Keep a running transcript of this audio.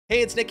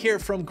Hey, it's Nick here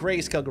from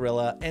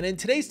Greyscalegorilla, and in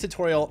today's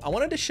tutorial, I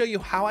wanted to show you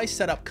how I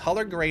set up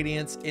color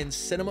gradients in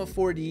Cinema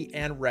 4D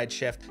and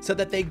Redshift so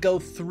that they go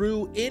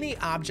through any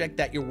object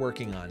that you're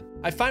working on.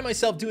 I find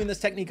myself doing this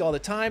technique all the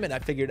time, and I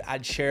figured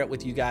I'd share it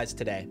with you guys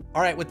today.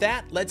 All right, with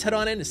that, let's head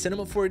on into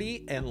Cinema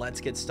 4D and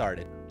let's get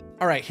started.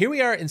 All right, here we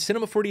are in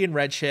Cinema 4D and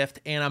Redshift,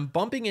 and I'm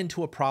bumping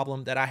into a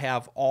problem that I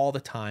have all the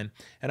time,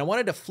 and I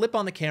wanted to flip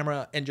on the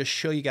camera and just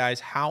show you guys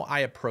how I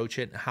approach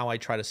it and how I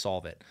try to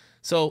solve it.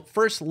 So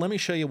first, let me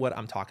show you what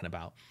I'm talking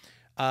about.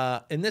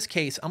 In this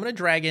case, I'm gonna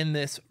drag in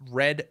this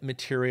red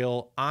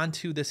material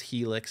onto this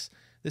helix.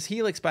 This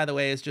helix, by the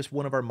way, is just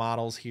one of our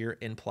models here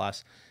in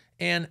Plus.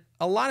 And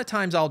a lot of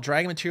times I'll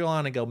drag a material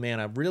on and go,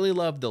 man, I really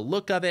love the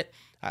look of it.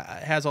 It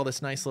has all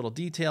this nice little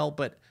detail,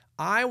 but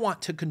I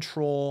want to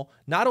control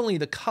not only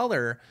the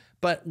color,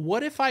 but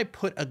what if I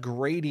put a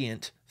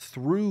gradient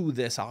through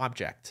this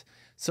object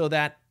so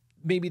that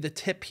maybe the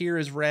tip here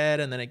is red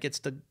and then it gets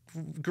to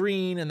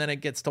green and then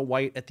it gets to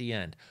white at the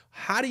end.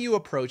 How do you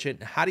approach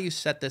it? How do you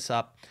set this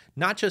up?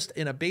 Not just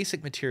in a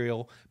basic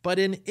material, but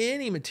in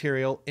any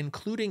material,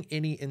 including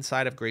any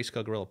inside of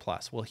Greyscalegorilla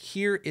Plus. Well,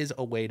 here is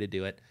a way to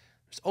do it.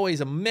 There's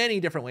always many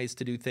different ways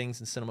to do things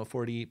in Cinema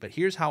 4D, but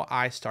here's how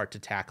I start to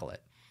tackle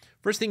it.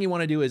 First thing you want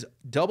to do is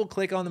double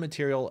click on the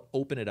material,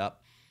 open it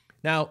up.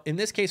 Now, in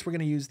this case, we're going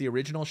to use the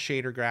original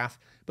shader graph,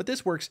 but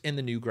this works in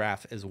the new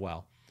graph as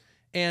well.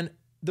 And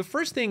the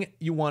first thing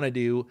you want to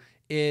do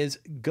is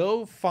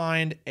go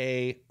find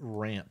a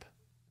ramp,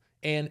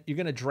 and you're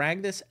going to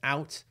drag this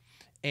out,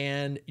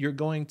 and you're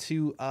going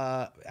to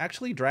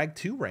actually drag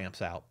two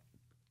ramps out,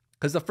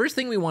 because the first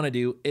thing we want to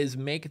do is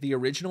make the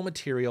original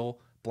material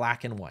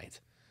black and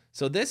white.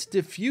 So this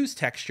diffuse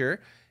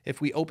texture,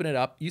 if we open it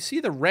up, you see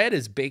the red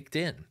is baked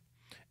in.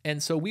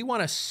 And so we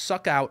want to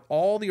suck out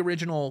all the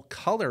original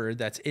color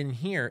that's in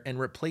here and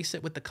replace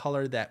it with the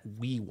color that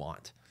we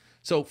want.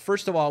 So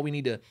first of all, we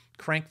need to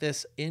crank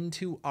this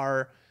into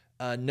our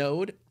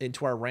node,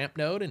 into our ramp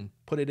node, and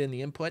put it in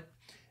the input.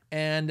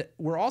 And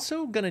we're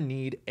also going to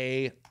need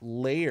a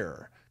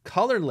layer,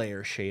 color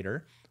layer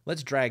shader.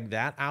 Let's drag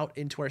that out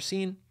into our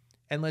scene,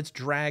 and let's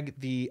drag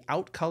the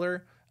out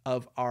color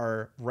of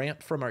our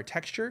ramp from our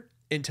texture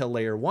into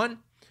layer 1.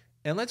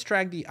 And let's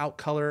drag the out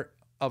color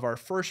of our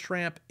first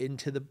ramp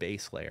into the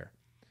base layer.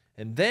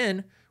 And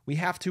then we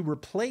have to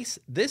replace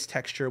this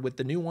texture with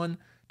the new one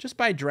just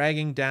by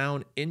dragging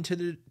down into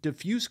the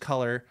diffuse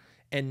color.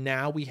 And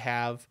now we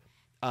have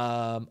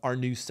our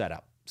new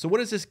setup. So what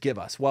does this give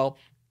us? Well,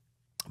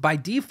 by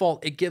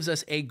default, it gives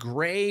us a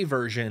gray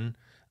version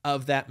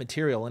of that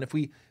material. And if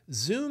we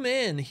zoom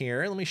in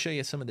here, let me show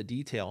you some of the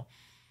detail.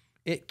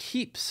 It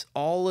keeps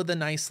all of the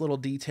nice little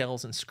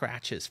details and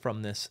scratches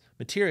from this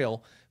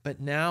material, but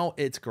now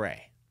it's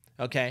gray.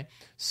 Okay,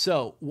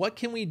 so what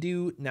can we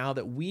do now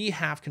that we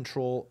have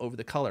control over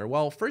the color?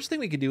 Well, first thing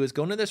we could do is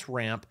go into this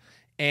ramp,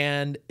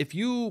 and if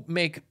you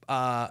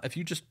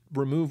just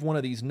remove one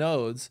of these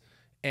nodes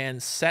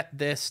and set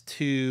this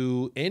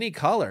to any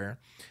color,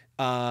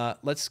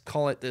 let's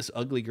call it this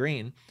ugly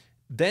green,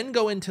 then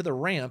go into the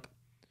ramp,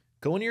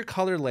 go into your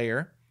color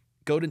layer,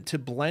 go to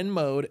blend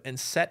mode, and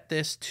set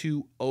this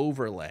to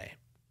overlay.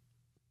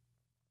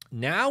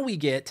 Now we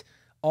get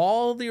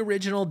all the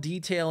original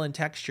detail and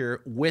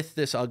texture with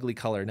this ugly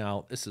color.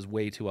 Now, this is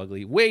way too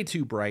ugly, way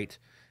too bright.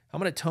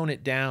 I'm going to tone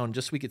it down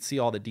just so we could see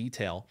all the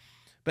detail.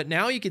 But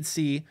now you can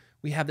see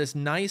we have this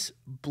nice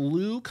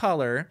blue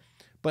color,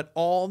 but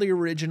all the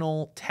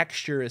original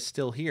texture is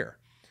still here.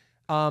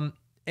 And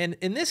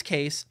in this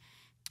case,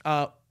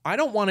 I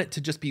don't want it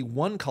to just be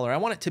one color. I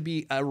want it to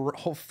be a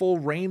whole full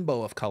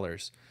rainbow of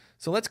colors.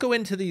 So let's go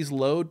into these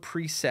load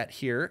preset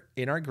here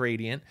in our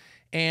gradient.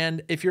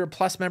 And if you're a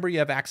Plus member, you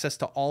have access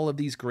to all of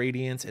these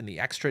gradients in the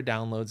extra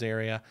downloads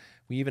area.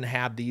 We even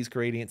have these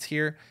gradients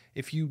here.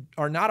 If you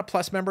are not a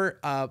Plus member,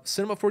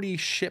 Cinema 4D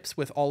ships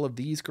with all of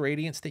these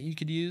gradients that you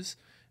could use.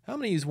 I'm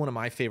going to use one of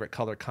my favorite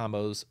color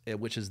combos,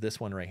 which is this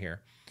one right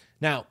here.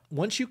 Now,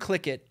 once you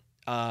click it,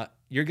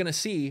 you're going to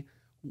see,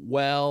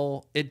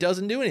 well, it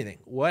doesn't do anything.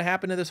 What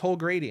happened to this whole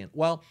gradient?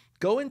 Well,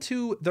 go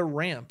into the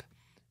ramp.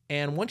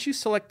 And once you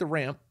select the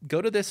ramp,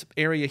 go to this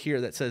area here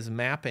that says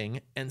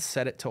mapping and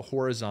set it to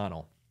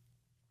horizontal.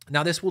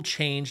 Now this will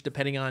change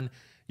depending on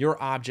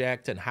your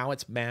object and how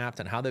it's mapped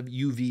and how the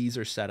UVs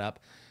are set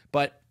up,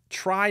 but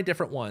try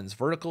different ones: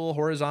 vertical,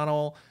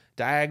 horizontal,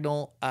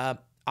 diagonal.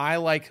 I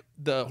like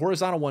the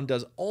horizontal one.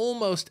 Does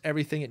almost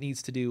everything it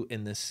needs to do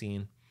in this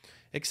scene,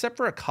 except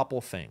for a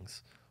couple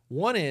things.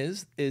 One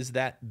is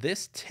that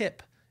this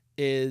tip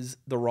is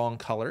the wrong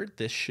color.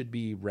 This should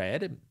be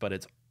red, but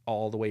it's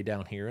all the way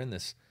down here in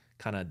this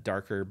kind of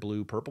darker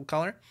blue purple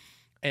color.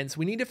 And so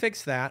we need to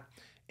fix that.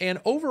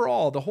 And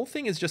overall, the whole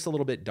thing is just a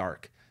little bit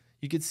dark.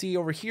 You can see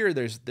over here,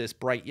 there's this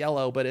bright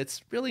yellow, but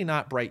it's really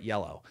not bright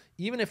yellow.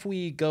 Even if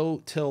we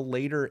go till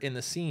later in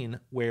the scene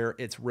where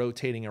it's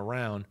rotating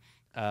around,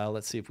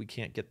 let's see if we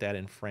can't get that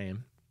in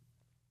frame.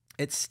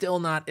 It's still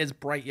not as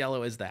bright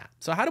yellow as that.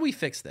 So how do we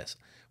fix this?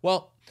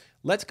 Well,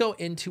 let's go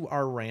into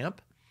our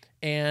ramp.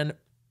 And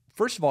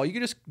first of all, you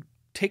can just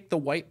take the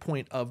white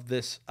point of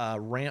this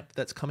ramp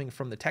that's coming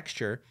from the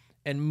texture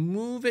and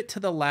move it to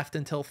the left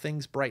until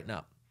things brighten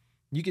up.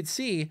 You can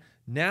see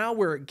now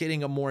we're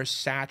getting a more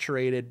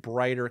saturated,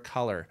 brighter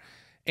color.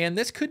 And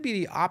this could be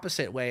the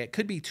opposite way. It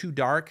could be too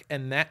dark,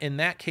 and in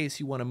that case,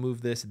 you want to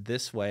move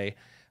this way.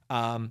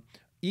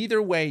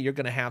 Either way, you're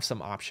going to have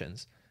some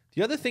options.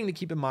 The other thing to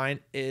keep in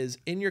mind is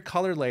in your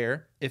color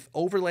layer, if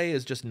overlay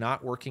is just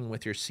not working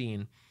with your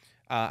scene,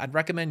 I'd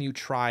recommend you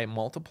try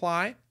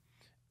multiply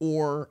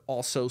or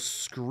also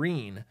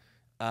screen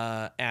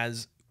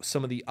as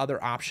some of the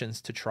other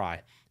options to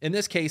try. In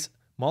this case,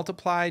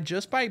 multiply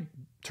just by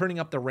turning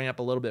up the ramp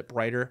a little bit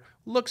brighter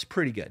looks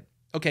pretty good.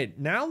 Okay,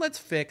 now let's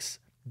fix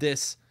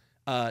this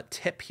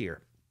tip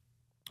here.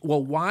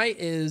 Well, why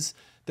is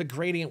the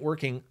gradient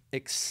working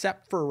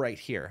except for right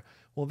here?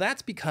 Well,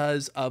 that's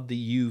because of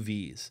the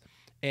UVs.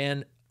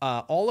 And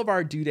all of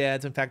our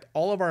doodads, in fact,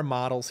 all of our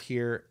models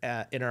here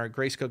in our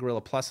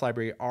Greyscalegorilla Plus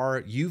library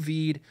are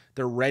UV'd.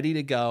 They're ready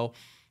to go.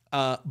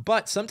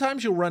 But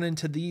sometimes you'll run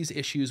into these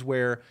issues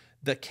where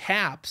the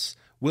caps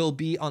will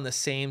be on the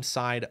same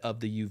side of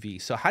the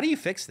UV. So how do you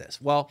fix this?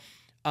 Well,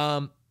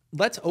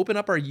 let's open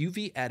up our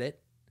UV edit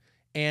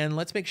and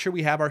let's make sure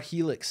we have our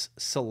helix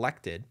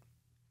selected.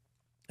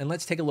 And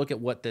let's take a look at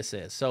what this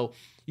is. So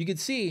you can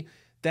see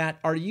that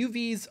our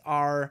UVs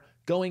are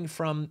going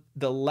from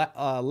the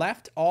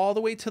left all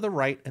the way to the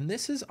right. And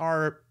this is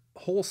our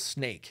whole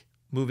snake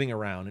moving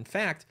around. In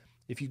fact,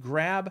 if you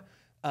grab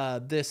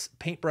this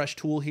paintbrush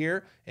tool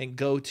here and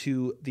go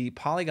to the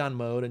polygon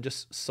mode and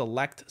just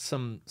select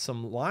some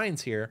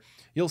lines here,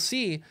 you'll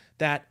see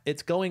that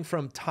it's going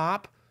from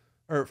top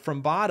or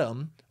from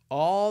bottom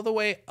all the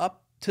way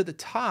up to the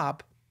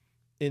top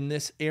in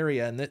this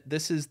area. And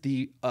this is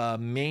the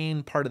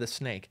main part of the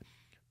snake.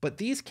 But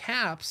these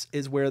caps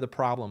is where the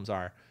problems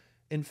are.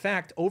 In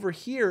fact, over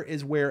here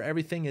is where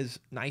everything is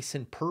nice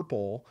and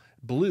purple,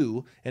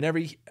 blue, and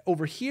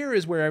over here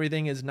is where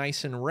everything is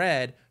nice and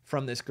red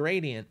from this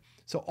gradient.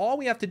 So all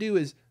we have to do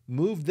is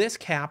move this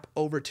cap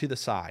over to the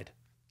side.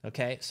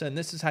 Okay, so and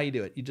this is how you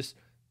do it. You just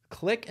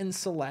click and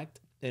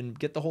select and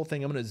get the whole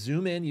thing. I'm going to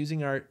zoom in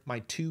using my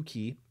 2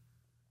 key.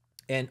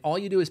 And all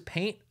you do is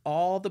paint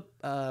all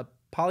the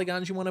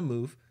polygons you want to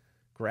move,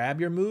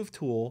 grab your move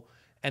tool,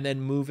 and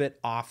then move it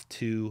off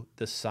to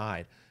the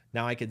side.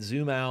 Now I could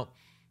zoom out,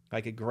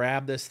 I could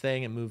grab this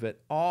thing and move it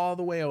all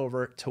the way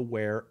over to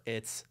where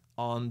it's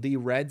on the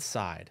red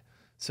side.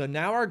 So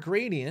now our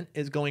gradient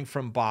is going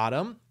from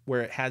bottom,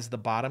 where it has the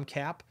bottom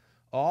cap,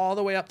 all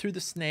the way up through the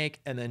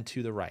snake and then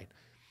to the right.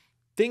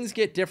 Things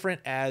get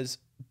different as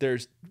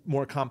there's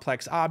more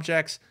complex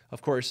objects.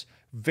 Of course,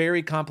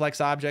 very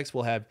complex objects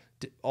will have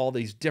all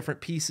these different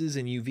pieces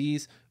and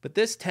UVs, but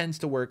this tends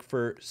to work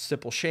for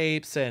simple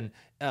shapes and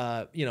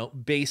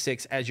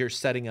basics as you're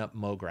setting up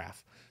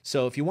MoGraph.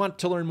 So if you want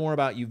to learn more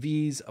about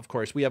UVs, of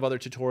course, we have other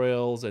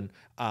tutorials and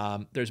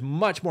there's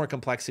much more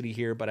complexity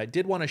here, but I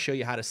did want to show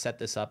you how to set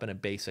this up in a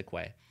basic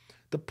way.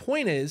 The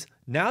point is,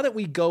 now that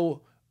we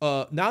go,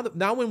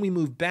 now when we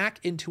move back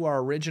into our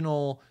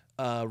original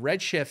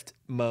Redshift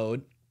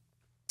mode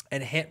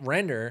and hit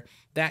render,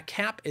 that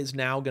cap is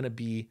now going to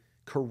be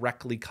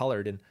correctly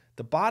colored. And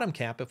the bottom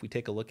cap, if we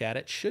take a look at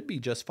it, should be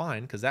just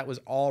fine because that was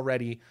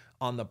already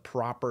on the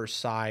proper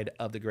side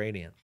of the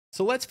gradient.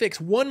 So let's fix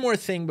one more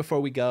thing before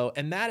we go,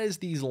 and that is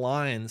these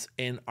lines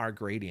in our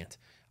gradient.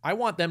 I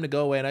want them to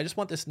go away, and I just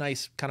want this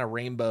nice kind of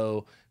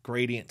rainbow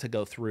gradient to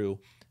go through.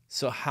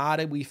 So how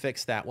did we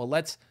fix that? Well,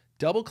 let's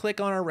double click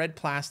on our red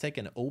plastic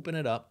and open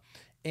it up.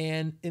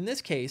 And in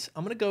this case,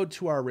 I'm going to go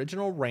to our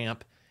original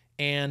ramp,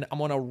 and I'm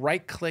going to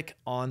right click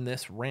on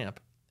this ramp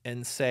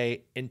and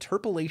say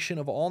interpolation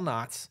of all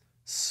knots,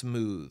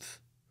 smooth.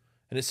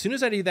 And as soon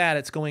as I do that,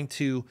 it's going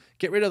to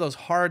get rid of those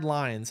hard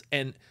lines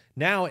and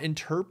now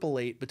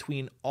interpolate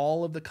between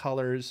all of the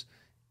colors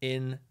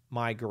in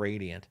my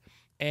gradient.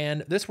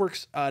 And this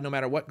works no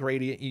matter what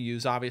gradient you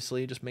use,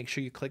 obviously. Just make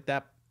sure you click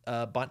that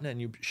button and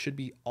you should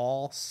be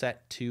all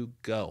set to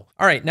go.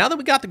 All right, now that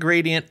we got the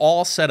gradient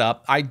all set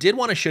up, I did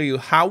want to show you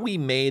how we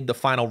made the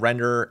final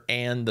render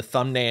and the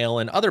thumbnail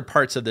and other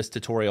parts of this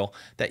tutorial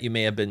that you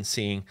may have been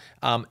seeing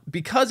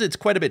because it's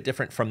quite a bit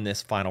different from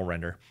this final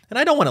render. And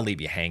I don't want to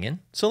leave you hanging,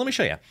 so let me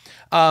show you.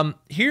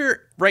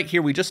 Right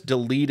here, we just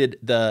deleted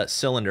the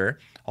cylinder,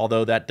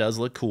 although that does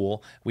look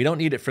cool. We don't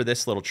need it for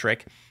this little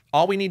trick.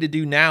 All we need to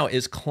do now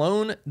is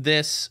clone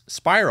this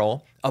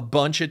spiral a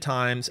bunch of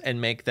times and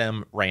make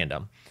them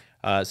random.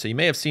 So you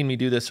may have seen me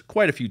do this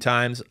quite a few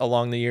times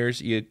along the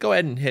years. You go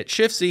ahead and hit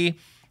Shift-C,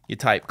 you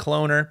type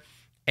cloner,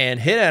 and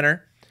hit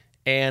enter.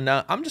 And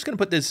I'm just going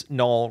to put this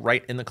null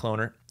right in the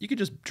cloner. You could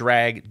just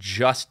drag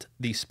just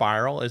the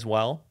spiral as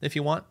well if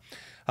you want.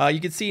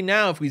 You can see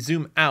now if we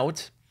zoom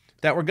out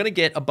that we're going to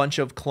get a bunch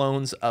of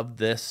clones of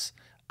this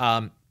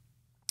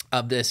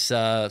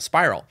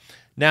spiral.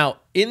 Now,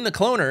 in the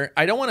cloner,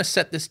 I don't want to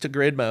set this to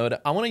grid mode.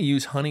 I want to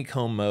use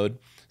honeycomb mode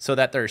so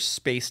that they're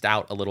spaced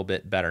out a little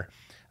bit better.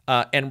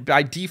 And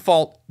by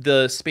default,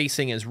 the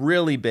spacing is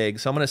really big,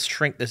 so I'm going to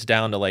shrink this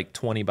down to like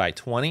 20 by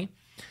 20.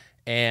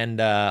 And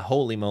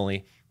holy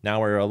moly, now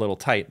we're a little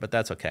tight, but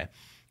that's okay.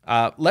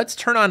 Let's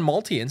turn on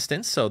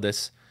multi-instance so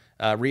this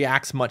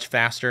reacts much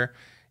faster.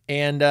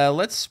 And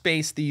let's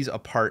space these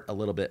apart a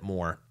little bit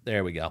more.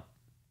 There we go.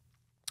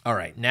 All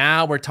right,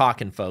 now we're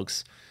talking,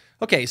 folks.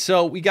 Okay,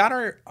 so we got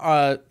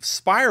our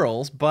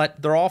spirals,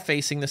 but they're all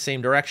facing the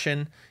same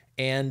direction.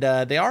 And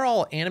they are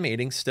all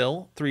animating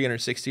still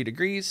 360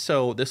 degrees.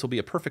 So this will be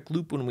a perfect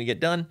loop when we get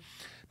done.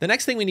 The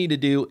next thing we need to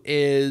do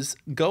is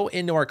go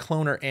into our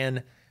cloner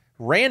and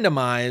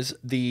randomize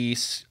the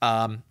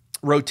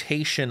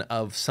rotation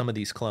of some of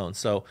these clones.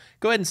 So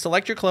go ahead and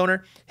select your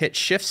cloner, hit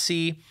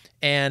Shift-C,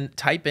 and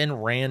type in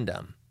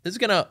random. This is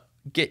going to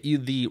get you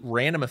the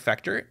random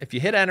effector. If you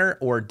hit enter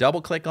or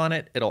double click on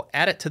it, it'll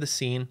add it to the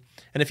scene.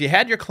 And if you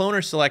had your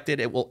cloner selected,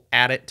 it will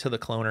add it to the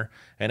cloner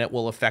and it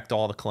will affect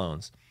all the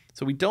clones.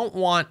 So we don't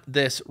want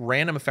this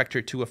random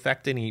effector to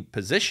affect any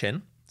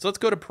position. So let's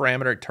go to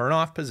parameter, turn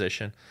off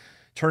position,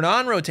 turn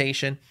on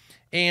rotation,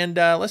 and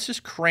let's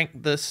just crank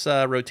this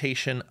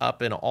rotation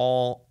up in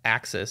all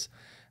axis.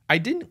 I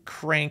didn't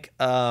crank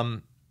the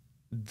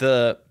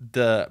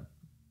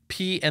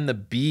P and the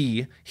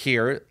B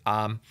here.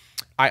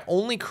 I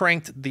only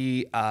cranked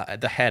the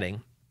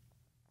heading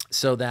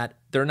so that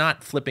they're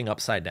not flipping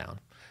upside down.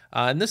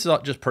 And this is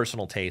just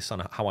personal taste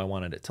on how I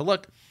wanted it to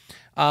look.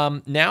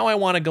 Now I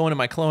want to go into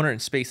my cloner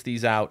and space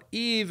these out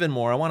even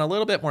more. I want a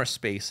little bit more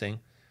spacing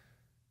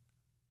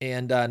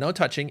and no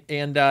touching.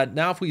 And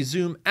now if we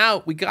zoom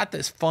out, we got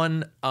this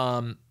fun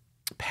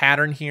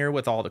pattern here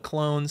with all the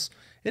clones.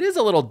 It is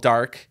a little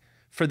dark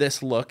for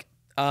this look,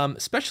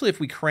 especially if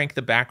we crank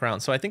the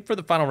background. So I think for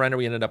the final render,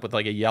 we ended up with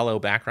like a yellow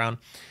background.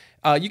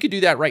 You could do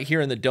that right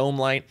here in the dome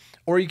light,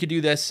 or you could do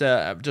this,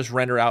 just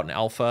render out in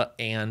alpha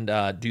and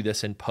do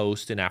this in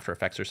post in After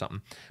Effects or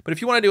something. But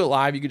if you want to do it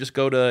live, you could just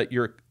go to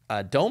your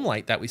dome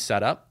light that we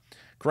set up,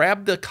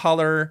 grab the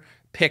color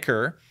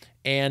picker,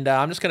 and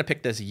I'm just going to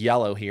pick this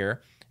yellow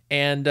here.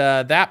 And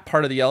that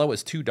part of the yellow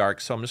is too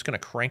dark, so I'm just going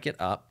to crank it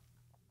up.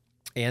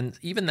 And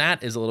even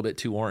that is a little bit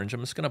too orange.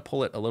 I'm just going to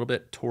pull it a little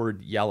bit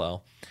toward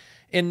yellow.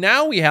 And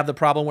now we have the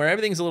problem where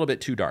everything's a little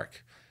bit too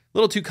dark. A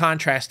little too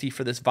contrasty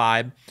for this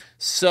vibe.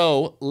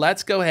 So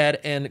let's go ahead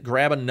and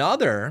grab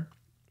another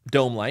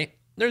dome light.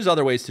 There's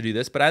other ways to do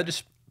this, but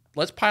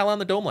let's pile on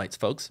the dome lights,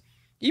 folks.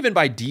 Even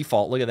by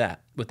default, look at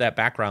that. With that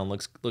background,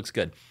 looks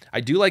good.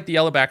 I do like the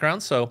yellow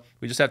background, so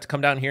we just have to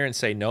come down here and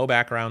say no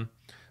background.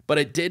 But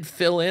it did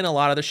fill in a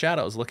lot of the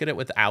shadows. Look at it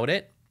without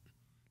it.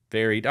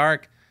 Very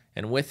dark.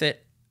 And with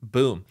it,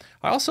 boom.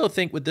 I also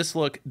think with this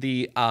look,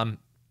 the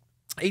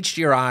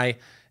HDRI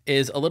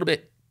is a little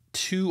bit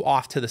too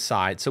off to the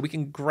side. So we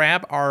can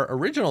grab our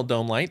original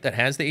dome light that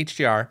has the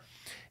HDR.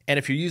 And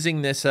if you're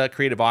using this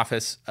Creative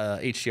Office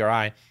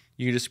HDRI,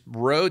 you can just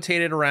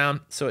rotate it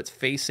around so it's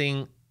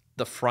facing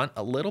the front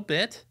a little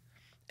bit.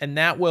 And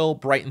that will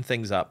brighten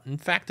things up. In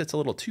fact, it's a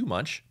little too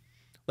much.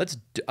 Let's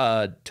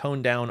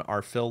tone down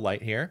our fill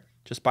light here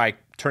just by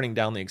turning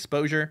down the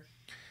exposure.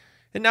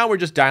 And now we're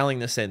just dialing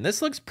this in.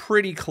 This looks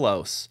pretty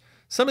close.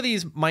 Some of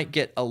these might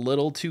get a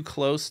little too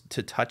close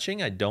to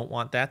touching. I don't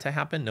want that to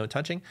happen, no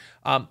touching.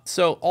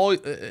 So all,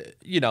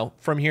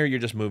 from here, you're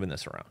just moving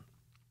this around,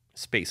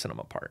 spacing them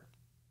apart.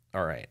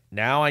 All right,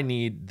 now I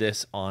need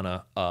this on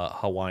a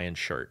Hawaiian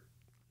shirt.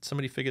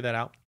 Somebody figure that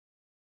out?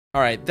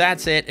 All right,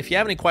 that's it. If you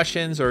have any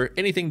questions or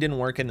anything didn't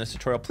work in this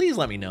tutorial, please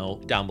let me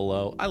know down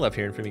below. I love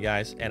hearing from you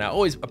guys, and I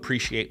always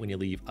appreciate when you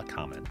leave a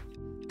comment.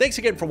 Thanks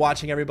again for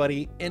watching,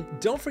 everybody. And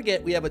don't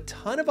forget, we have a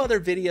ton of other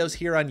videos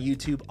here on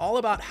YouTube all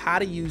about how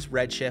to use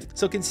Redshift.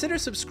 So consider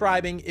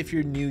subscribing if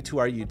you're new to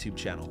our YouTube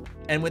channel.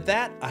 And with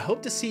that, I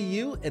hope to see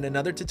you in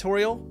another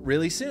tutorial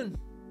really soon.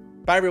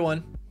 Bye,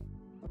 everyone.